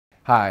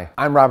Hi,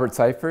 I'm Robert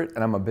Syfert,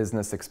 and I'm a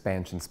business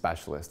expansion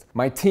specialist.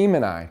 My team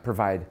and I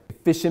provide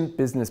efficient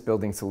business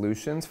building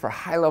solutions for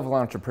high-level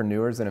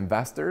entrepreneurs and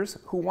investors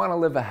who want to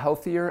live a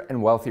healthier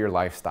and wealthier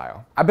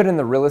lifestyle. I've been in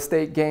the real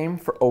estate game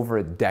for over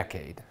a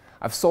decade.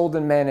 I've sold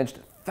and managed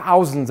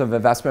thousands of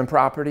investment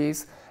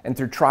properties, and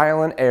through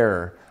trial and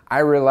error,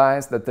 I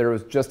realized that there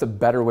was just a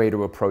better way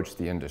to approach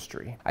the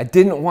industry. I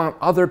didn't want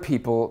other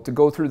people to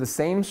go through the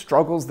same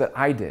struggles that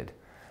I did,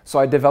 so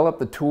I developed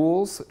the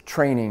tools,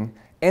 training,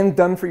 and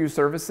done-for-you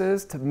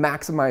services to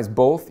maximize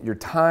both your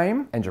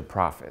time and your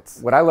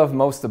profits. What I love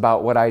most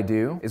about what I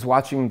do is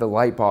watching the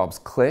light bulbs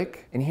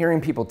click and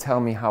hearing people tell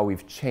me how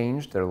we've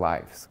changed their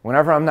lives.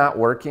 Whenever I'm not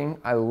working,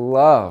 I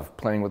love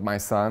playing with my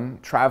son,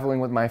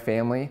 traveling with my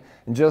family,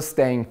 and just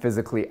staying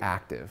physically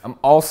active. I'm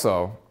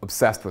also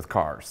obsessed with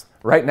cars.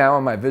 Right now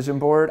on my vision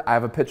board, I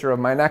have a picture of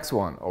my next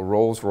one, a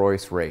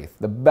Rolls-Royce Wraith.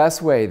 The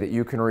best way that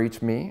you can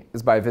reach me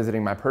is by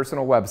visiting my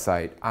personal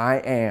website,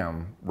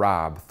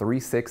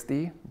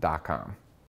 iamrob360.com.